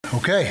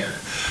Okay.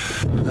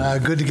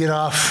 Good to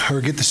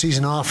get the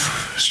season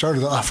off.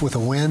 Started off with a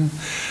win.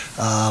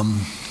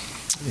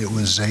 It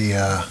was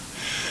a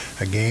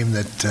game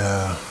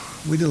that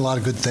we did a lot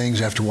of good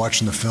things after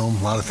watching the film.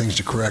 A lot of things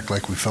to correct,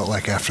 like we felt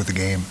like after the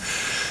game.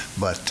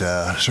 But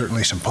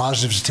certainly some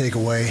positives to take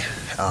away.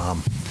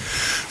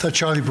 Thought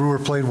Charlie Brewer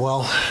played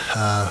well.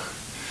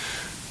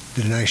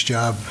 Did a nice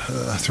job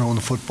throwing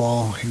the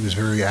football. He was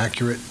very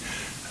accurate.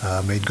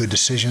 Made good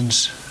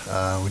decisions.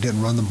 We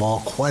didn't run the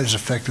ball quite as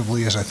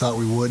effectively as I thought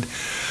we would,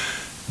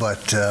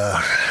 but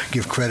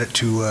give credit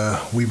to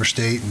Weber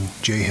State and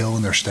Jay Hill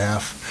and their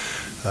staff.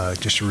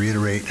 Just to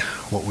reiterate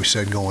what we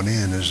said going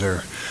in, is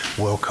they're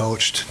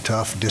well-coached,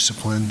 tough,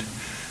 disciplined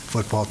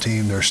football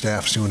team. Their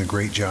staff's doing a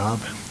great job,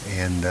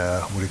 and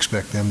would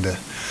expect them to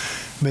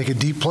make a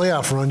deep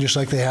playoff run just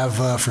like they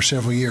have for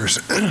several years.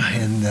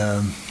 And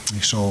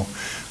so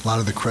a lot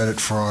of the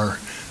credit for our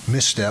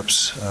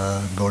missteps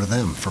go to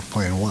them for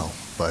playing well.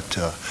 But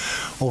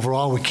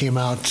overall, we came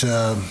out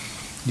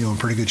in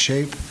pretty good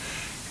shape,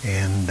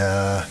 and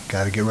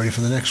got to get ready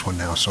for the next one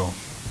now. So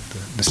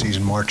the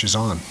season marches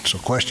on. So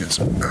questions?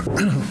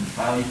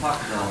 Kyle, you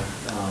talked about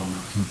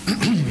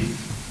maybe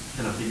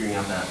kind of figuring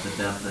out the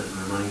depth at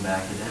the running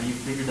back. Have you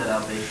figured that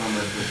out based on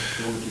the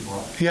film that you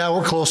brought? Yeah,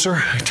 we're closer.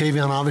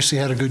 Tavion obviously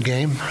had a good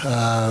game.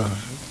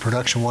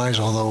 Production-wise,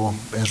 although,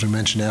 as we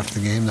mentioned after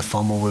the game, the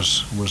fumble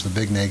was the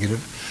big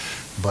negative.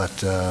 But,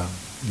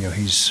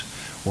 he's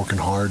working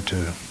hard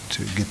to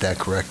get that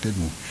corrected.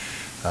 And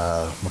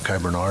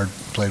Mekhi Bernard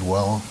played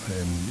well.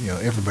 And,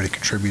 everybody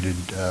contributed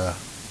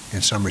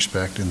in some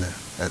respect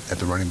at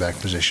the running back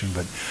position.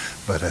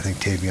 But I think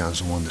Tavion's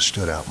the one that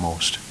stood out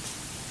most.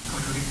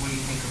 What do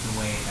you think of the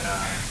way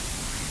that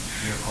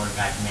your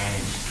quarterback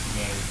managed the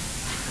game?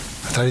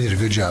 I thought he did a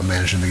good job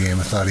managing the game.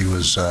 I thought he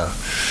was,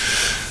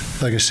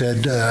 like I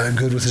said,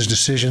 good with his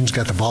decisions,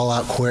 got the ball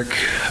out quick,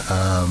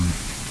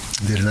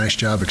 did a nice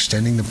job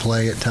extending the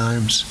play at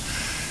times,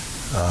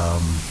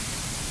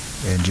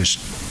 and just,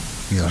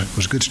 it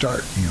was a good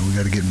start. We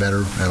got to get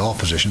better at all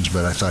positions,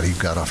 but I thought he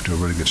got off to a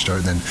really good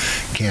start. Then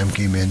Cam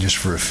came in just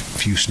for a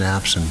few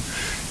snaps and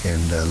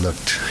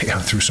looked,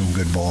 threw some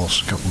good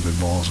balls, a couple of good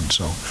balls, and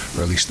so,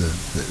 or at least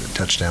the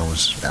touchdown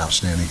was an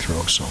outstanding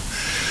throw. So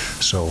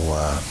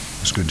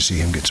it was good to see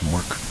him get some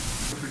work.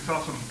 We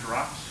saw some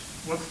drops.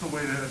 What's the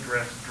way to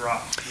address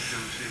drops with your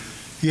receivers?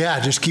 Yeah,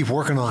 just keep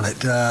working on it.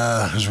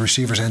 There's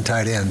receivers and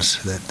tight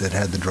ends that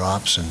had the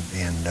drops,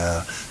 and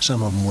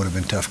some of them would have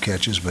been tough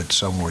catches, but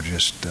some were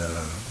just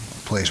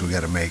plays we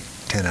got to make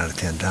 10 out of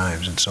 10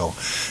 times. And so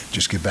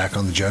just get back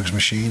on the jugs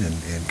machine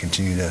and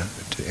continue to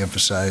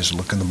emphasize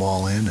looking the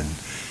ball in and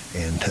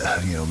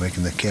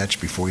making the catch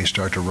before you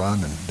start to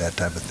run and that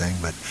type of thing.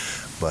 But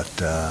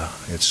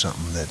it's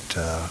something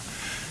that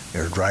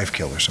they're drive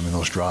killers. I mean,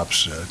 those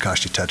drops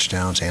cost you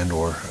touchdowns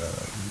and/or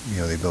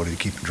the ability to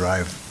keep a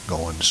drive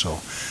going. So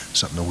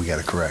something that we got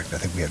to correct. I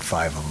think we had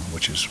 5 of them,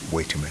 which is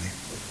way too many.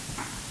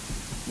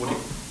 What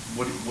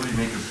do you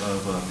make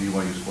of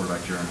BYU's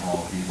quarterback, Jaron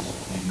Hall?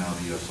 He's now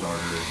the starter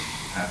and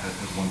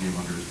has one game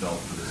under his belt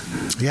for this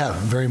season. Yeah,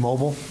 very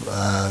mobile.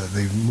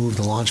 They've moved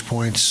the launch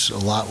points a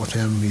lot with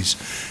him. He's,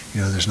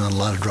 there's not a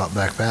lot of drop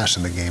back pass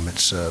in the game.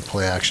 It's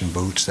play action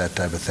boots, that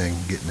type of thing,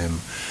 getting him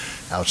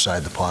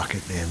outside the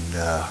pocket.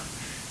 And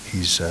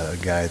he's a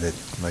guy that,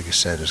 like I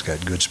said, has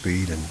got good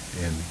speed and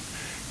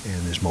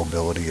his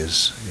mobility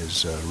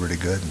is really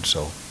good. And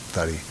so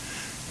thought he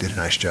did a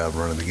nice job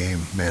running the game,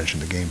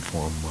 managing the game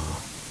for him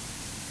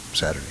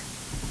Saturday.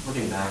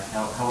 Looking back,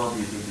 how well do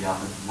you think the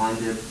offensive line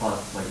did?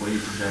 Plus, what do you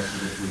project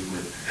for this week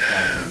with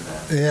guys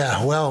like that?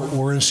 Yeah, well,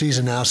 we're in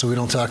season now, so we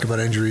don't talk about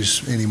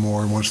injuries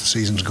anymore once the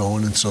season's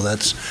going, and so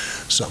that's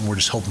something we're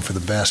just hoping for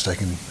the best. I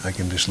can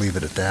just leave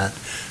it at that.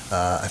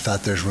 I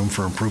thought there's room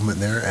for improvement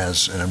there,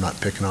 and I'm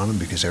not picking on them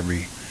because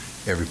every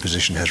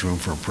position has room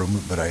for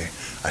improvement, but I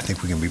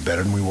think we can be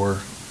better than we were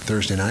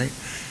Thursday night,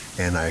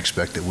 and I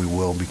expect that we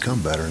will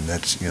become better, and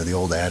that's the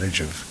old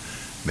adage of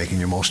making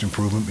your most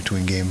improvement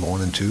between game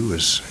 1 and 2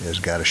 has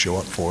got to show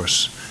up for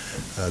us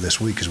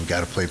this week, because we got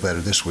to play better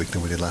this week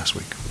than we did last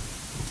week.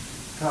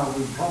 Kyle, were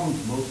the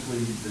problems mostly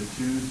the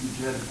twos that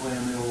you had to play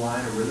on the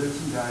O-line, or were there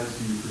some guys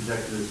who you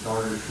projected as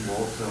starters who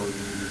also you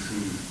need to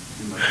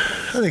see too much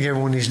play? I think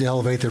everyone needs to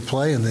elevate their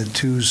play, and the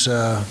twos,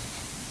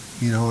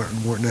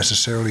 weren't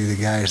necessarily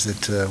the guys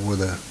that were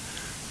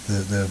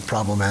the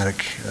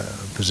problematic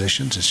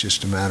positions. It's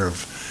just a matter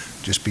of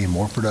just being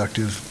more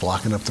productive,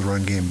 blocking up the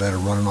run game better,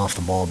 running off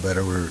the ball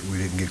better. We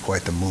didn't get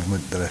quite the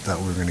movement that I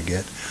thought we were going to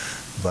get.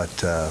 But,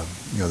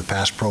 the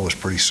pass pro was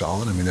pretty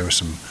solid. I mean, there were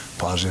some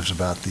positives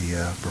about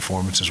the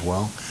performance as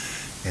well.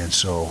 And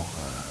so,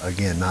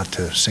 again, not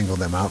to single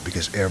them out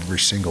because every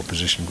single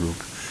position group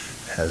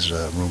has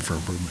room for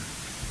improvement.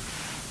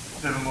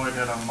 Devin Lloyd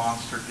had a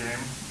monster game.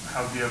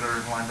 How's the other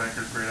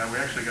linebackers grade out? We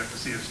actually got to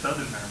see a stud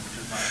in there, which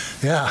is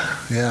nice.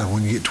 Yeah.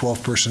 When you get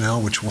 12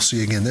 personnel, which we'll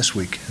see again this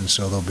week, and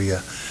so there'll be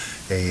a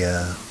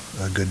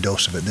good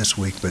dose of it this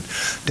week. But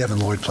Devin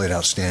Lloyd played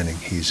outstanding.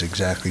 He's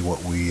exactly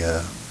what we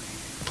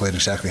played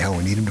exactly how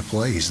we need him to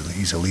play.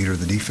 He's a leader of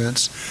the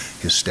defense.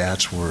 His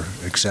stats were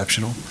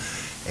exceptional,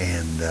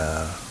 and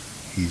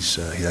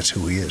that's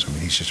who he is. I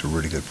mean, he's just a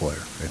really good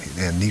player.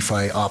 And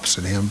Nephi,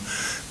 opposite him,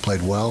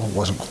 played well.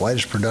 Wasn't quite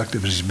as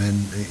productive as he's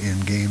been in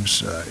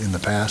games in the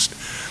past,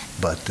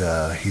 but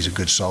he's a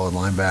good, solid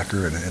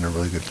linebacker and a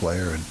really good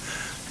player.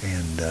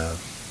 And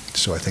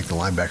so I think the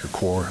linebacker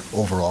core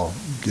overall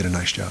did a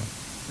nice job.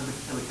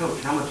 As a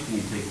coach, how much can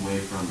you take away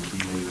from the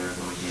BYU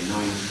Arizona game,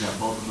 knowing that you've got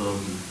both of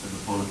those as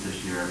opponents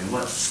this year? I mean,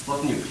 what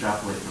can you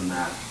extrapolate from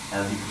that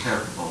as you prepare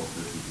for both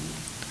this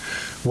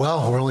season?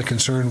 Well, we're only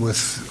concerned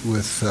with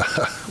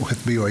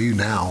BYU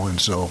now, and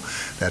so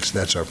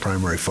that's our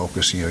primary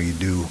focus. You know, you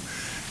do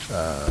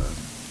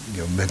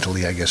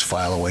mentally, I guess,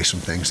 file away some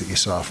things that you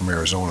saw from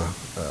Arizona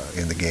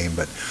in the game,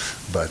 but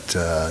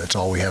it's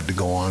all we have to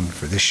go on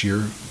for this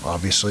year,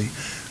 obviously.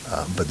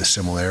 But the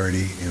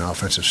similarity in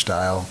offensive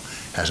style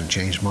hasn't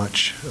changed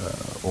much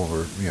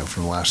over,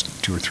 from the last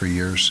 2 or 3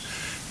 years,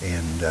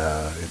 and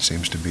it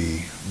seems to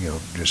be,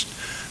 just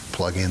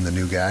plug in the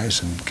new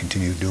guys and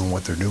continue doing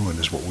what they're doing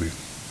is what we've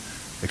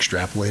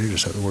extrapolated.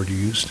 Is that the word you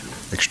used?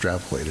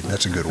 Extrapolated.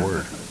 That's a good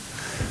word.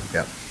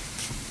 Yep.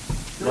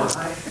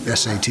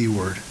 SAT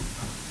word.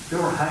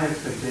 There were high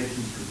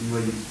expectations for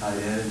BYU's tight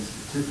ends.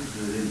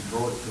 Statistically, they didn't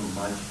throw it to him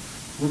much.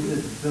 Looking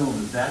at the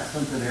film, is that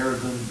something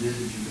Arizona did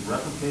that you could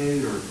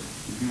replicate, or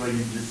did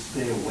BYU just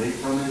stay away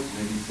from it,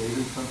 maybe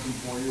saving something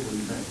for you? What do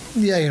you think?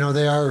 Yeah,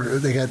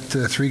 they got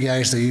 3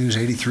 guys they use,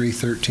 83,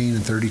 13,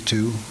 and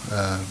 32,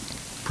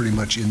 pretty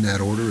much in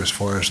that order as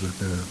far as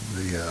the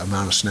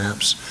amount of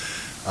snaps.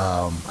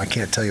 I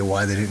can't tell you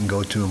why they didn't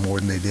go to him more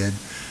than they did.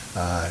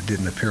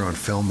 Didn't appear on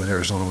film that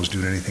Arizona was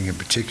doing anything in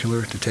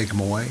particular to take him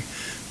away.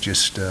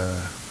 Just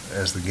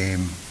as the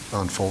game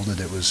unfolded,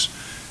 it was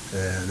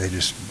they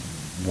just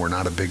were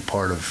not a big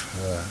part of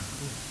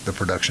the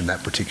production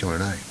that particular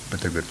night,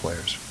 but they're good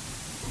players.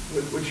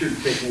 What's your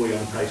takeaway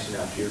on Tyson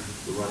out here,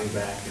 the running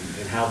back,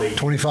 and how they...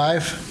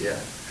 25? Yeah.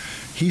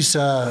 He's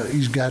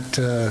got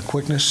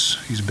quickness.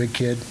 He's a big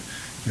kid,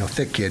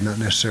 thick kid, not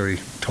necessarily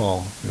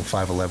tall,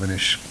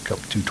 5'11"-ish,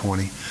 couple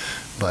 220,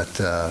 but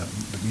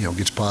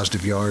gets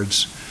positive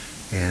yards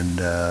and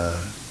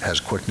has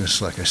quickness,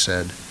 like I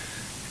said,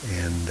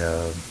 and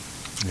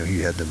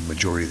he had the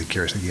majority of the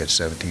carries. I think he had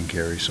 17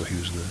 carries, so he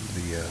was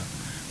the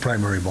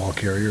primary ball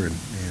carrier,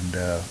 and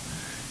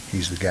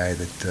he's the guy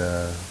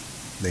that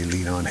they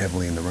lean on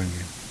heavily in the run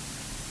game.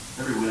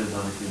 Every win is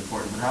obviously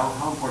important, but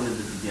how important is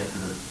it to get to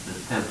the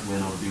 10th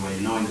win over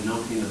BYU, knowing that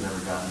no team has ever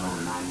gotten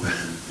over 9 wins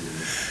in the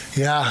series?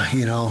 Yeah,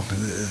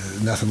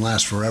 nothing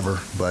lasts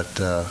forever, but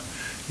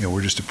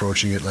we're just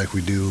approaching it like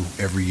we do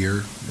every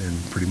year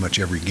and pretty much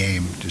every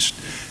game. Just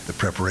the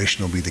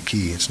preparation will be the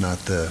key. It's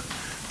not the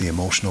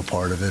emotional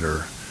part of it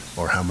or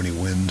how many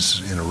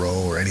wins in a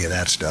row or any of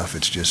that stuff.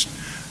 It's just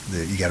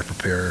that you got to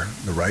prepare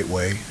the right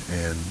way,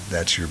 and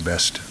that's your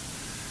best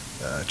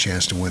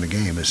chance to win a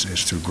game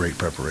is through great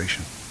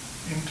preparation.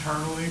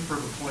 Internally, for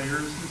the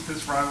players, is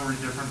this rivalry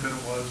different than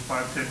it was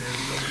 5-10 years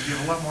ago? Because you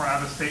have a lot more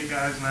out-of-state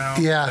guys now.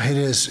 Yeah, it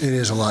is. It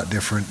is a lot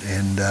different,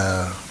 and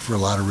for a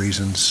lot of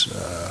reasons.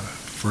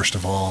 First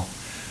of all,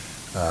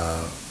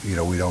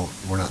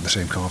 we're not in the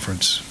same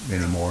conference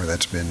anymore.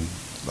 That's been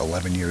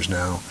 11 years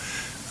now.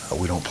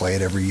 We don't play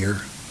it every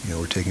year.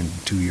 We're taking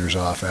 2 years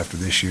off after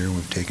this year.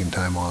 We've taken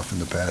time off in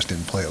the past.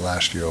 Didn't play it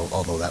last year,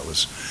 although that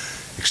was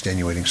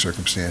extenuating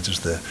circumstances.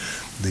 The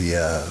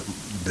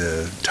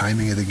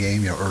timing of the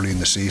game, early in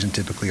the season,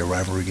 typically a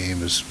rivalry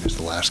game is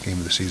the last game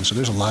of the season. So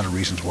there's a lot of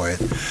reasons why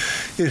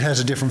it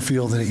has a different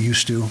feel than it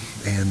used to,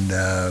 and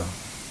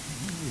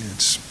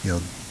it's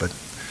but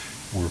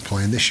we're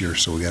playing this year,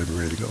 so we got to be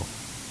ready to go.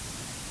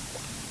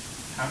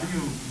 How do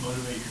you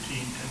motivate your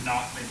team to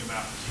not think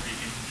about the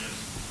streak and to just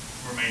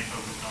remain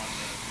focused on the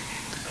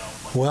game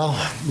itself? Well,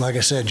 like I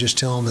said, just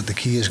tell them that the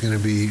key is going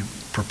to be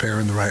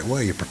preparing the right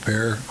way. You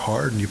prepare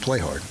hard and you play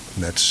hard.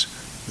 And that's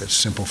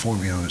simple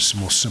form. It's the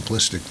most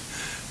simplistic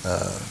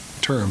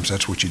terms.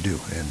 That's what you do.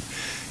 And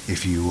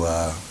if you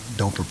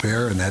don't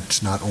prepare, and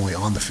that's not only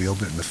on the field,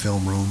 but in the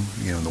film room,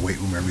 in the weight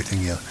room,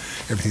 everything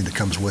that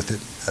comes with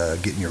it,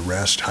 getting your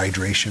rest,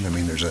 hydration. I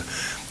mean, there's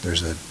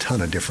a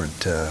ton of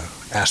different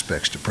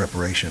aspects to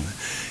preparation,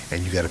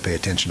 and you got to pay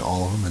attention to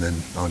all of them. And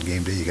then on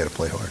game day, you got to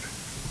play hard.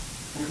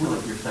 I feel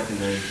like your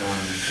secondary's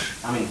done,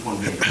 it's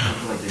one game, I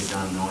feel like they've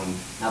done knowing,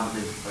 now that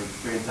they've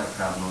experienced that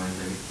crowd noise,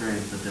 they've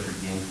experienced the different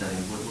game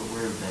settings,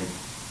 where have they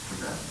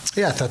progressed?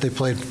 Yeah, I thought they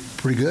played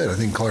pretty good. I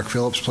think Clark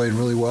Phillips played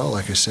really well.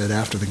 Like I said,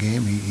 after the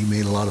game, he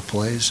made a lot of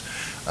plays.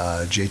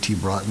 J.T.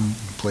 Broughton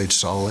played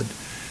solid.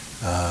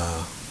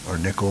 Our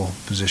nickel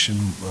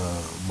position,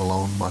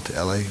 Malone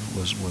Mata'ele,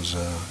 was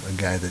a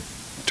guy that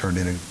turned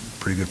in a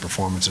pretty good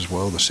performance as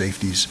well. The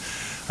safeties,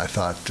 I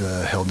thought,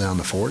 held down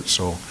the fort,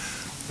 so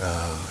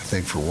I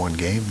think for one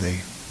game they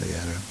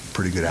had a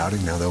pretty good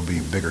outing. Now there'll be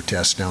bigger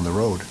tests down the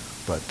road,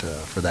 but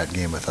for that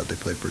game I thought they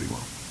played pretty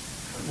well.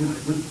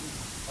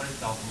 What does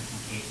Dalton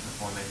Kincaid's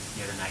performance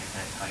the other night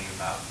kind of tell you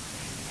about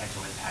his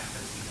potential impact for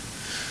the season?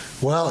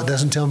 Well, it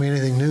doesn't tell me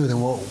anything new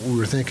than what we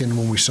were thinking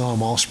when we saw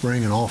him all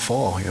spring and all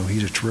fall. You know,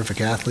 he's a terrific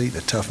athlete,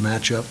 a tough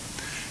matchup,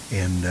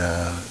 and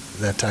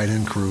that tight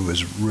end crew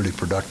is really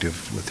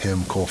productive with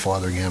him, Cole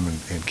Fotheringham,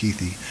 and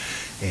Keithy.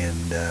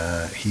 And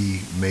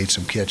he made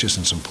some catches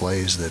and some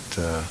plays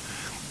that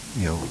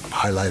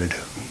highlighted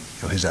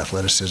his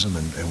athleticism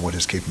and what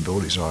his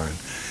capabilities are.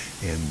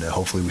 And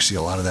hopefully we see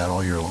a lot of that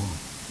all year long.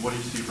 What do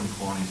you see from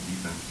Kalani's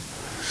defense?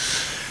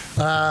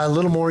 A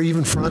little more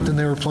even front than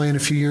they were playing a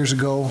few years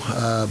ago,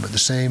 but the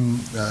same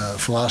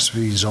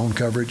philosophy, zone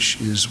coverage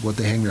is what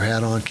they hang their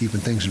hat on, keeping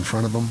things in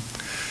front of them.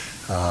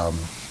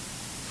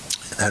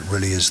 That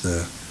really is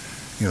the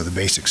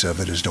basics of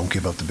it, is don't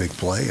give up the big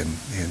play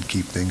and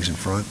keep things in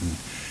front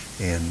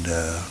and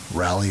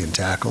rally and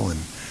tackle, and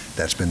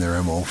that's been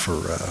their MO for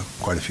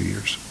quite a few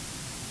years.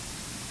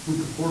 With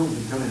the portal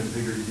becoming a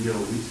bigger deal,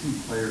 we see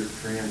players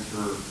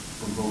transfer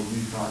from both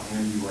Utah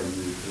and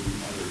BYU to the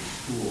other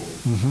schools.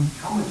 Mm-hmm.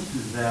 How much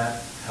does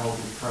that help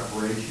with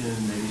preparation,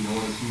 maybe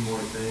knowing a few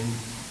more things?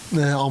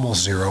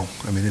 Almost zero.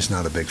 I mean, it's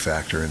not a big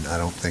factor, and I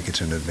don't think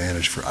it's an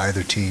advantage for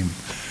either team,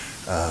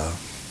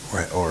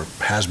 or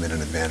has been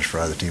an advantage for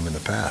either team in the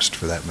past,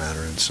 for that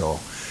matter. And so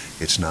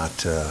it's not,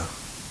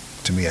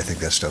 to me, I think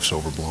that stuff's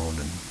overblown,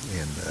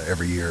 and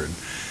every year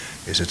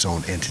is its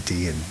own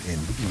entity, and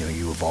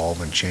you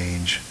evolve and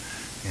change.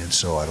 And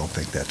so I don't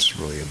think that's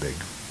really a big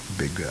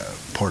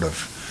part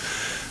of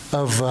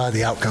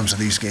the outcomes of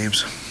these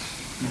games.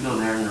 You've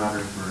known Aaron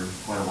Rodgers for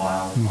quite a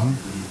while. Mm-hmm.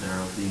 Obviously, he's there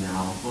OC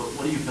now.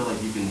 What do you feel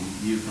like you can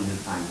use from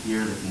his time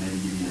here that can maybe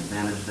give you an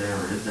advantage there,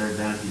 or is there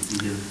advantage? Do you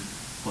see his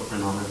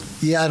footprint on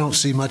this? Yeah, I don't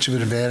see much of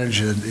an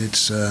advantage.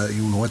 It's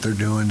what they're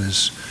doing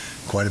is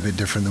quite a bit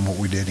different than what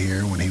we did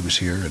here when he was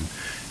here,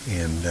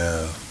 and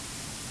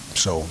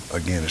so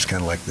again, it's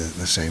kind of like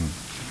the same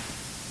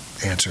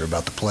answer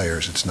about the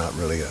players. It's not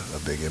really a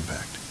big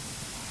impact.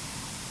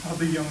 How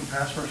the young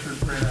pass rushers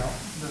grade out,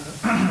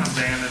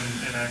 Dan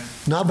and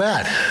X? Not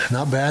bad.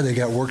 They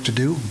got work to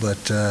do, but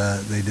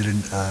they did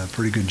a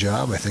pretty good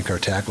job. I think our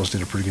tackles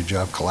did a pretty good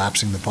job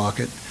collapsing the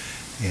pocket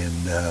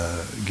and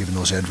giving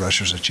those edge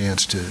rushers a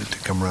chance to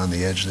come around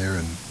the edge there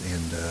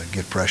and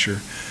get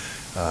pressure.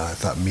 I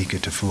thought Mika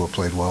Tafua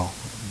played well,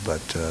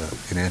 but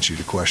in answer to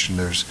your question,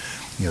 there's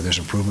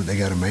improvement they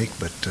got to make,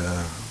 but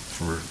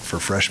for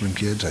freshman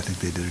kids, I think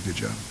they did a good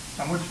job.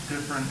 How much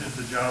different is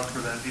the job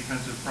for that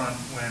defensive front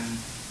when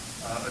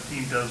a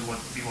team does what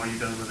BYU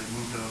does, where they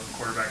move the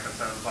quarterback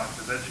outside of the box?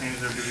 Does that change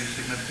their duties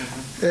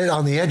significantly?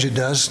 On the edge it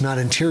does, not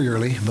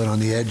interiorly, but on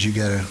the edge you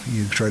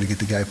try to get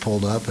the guy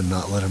pulled up and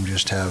not let him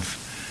just have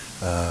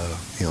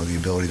the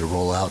ability to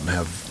roll out and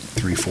have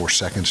 3-4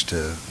 seconds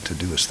to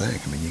do his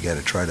thing. I mean, you got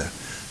to try to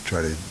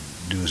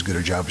do as good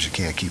a job as you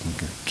can,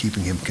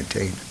 keeping him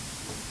contained.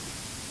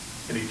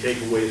 Any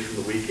takeaways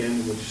from the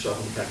weekend, what you saw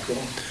from the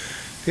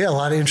Pac-12? Yeah, a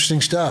lot of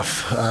interesting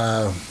stuff.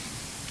 The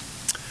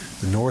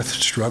North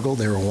struggled.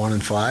 They were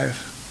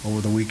 1-5 over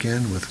the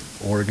weekend with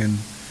Oregon,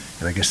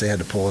 and I guess they had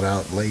to pull it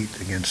out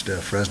late against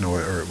Fresno,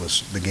 or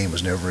the game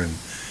was never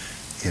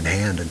in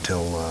hand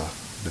until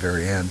the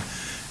very end.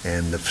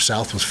 And the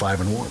South was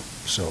 5-1,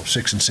 so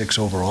 6-6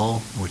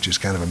 overall, which is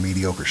kind of a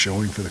mediocre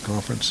showing for the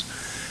conference.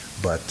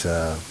 But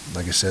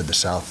like I said, the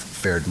South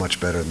fared much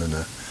better than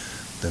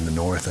the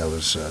North. That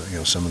was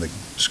some of the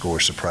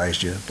scores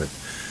surprised you, but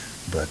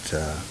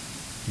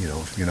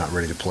if you're not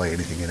ready to play,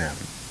 anything can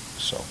happen.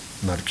 So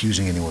I'm not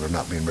accusing anyone of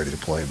not being ready to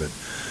play, but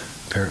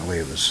apparently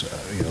it was,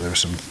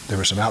 there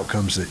were some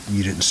outcomes that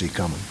you didn't see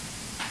coming.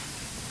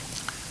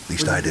 At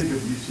least I didn't.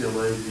 What do you think of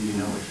UCLA being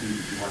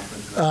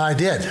LSU? I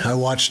did. I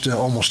watched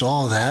almost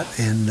all of that,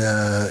 and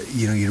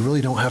you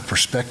really don't have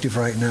perspective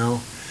right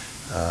now.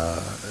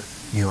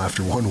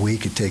 After 1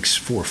 week, it takes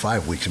 4 or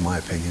 5 weeks, in my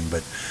opinion.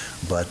 But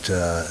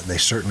they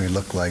certainly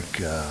look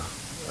like a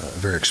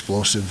very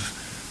explosive,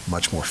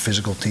 much more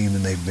physical team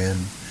than they've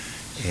been.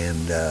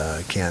 And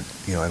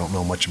I don't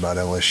know much about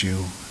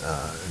LSU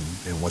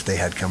and what they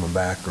had coming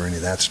back or any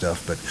of that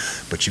stuff.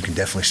 But you can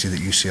definitely see that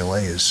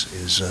UCLA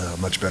is a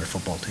much better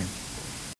football team.